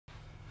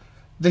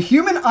The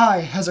human eye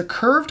has a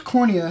curved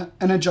cornea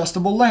and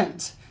adjustable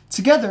lens.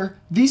 Together,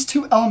 these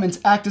two elements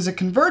act as a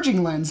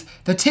converging lens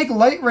that take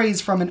light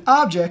rays from an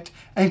object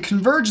and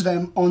converge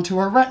them onto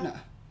our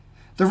retina.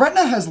 The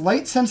retina has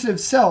light-sensitive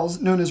cells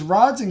known as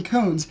rods and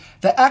cones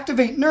that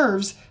activate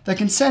nerves that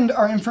can send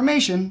our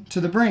information to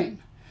the brain.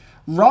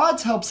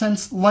 Rods help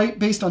sense light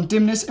based on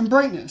dimness and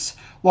brightness,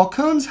 while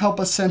cones help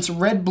us sense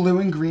red, blue,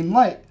 and green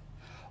light.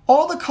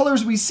 All the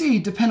colors we see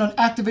depend on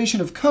activation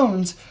of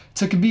cones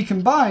to be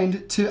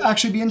combined to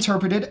actually be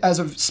interpreted as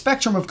a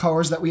spectrum of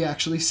colors that we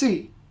actually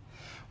see.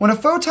 When a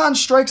photon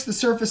strikes the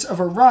surface of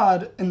a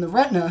rod in the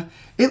retina,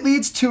 it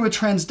leads to a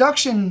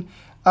transduction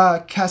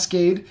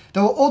cascade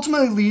that will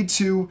ultimately lead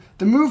to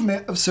the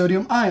movement of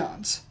sodium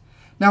ions.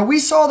 Now, we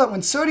saw that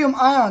when sodium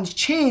ions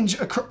change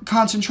a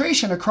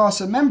concentration across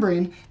a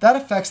membrane, that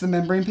affects the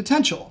membrane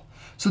potential.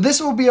 So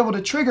this will be able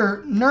to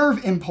trigger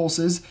nerve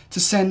impulses to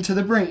send to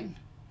the brain.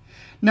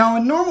 Now,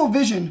 in normal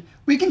vision,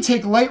 we can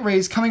take light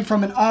rays coming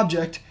from an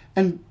object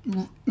and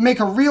make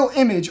a real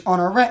image on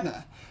our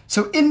retina.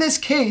 So in this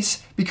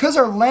case, because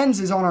our lens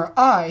is on our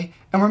eye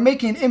and we're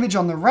making an image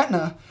on the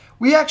retina,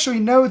 we actually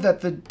know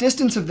that the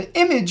distance of the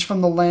image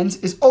from the lens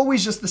is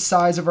always just the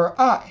size of our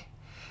eye.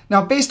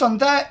 Now, based on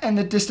that and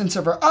the distance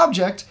of our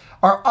object,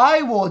 our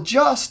eye will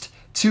adjust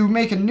to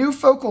make a new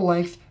focal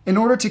length in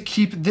order to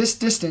keep this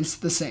distance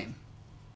the same.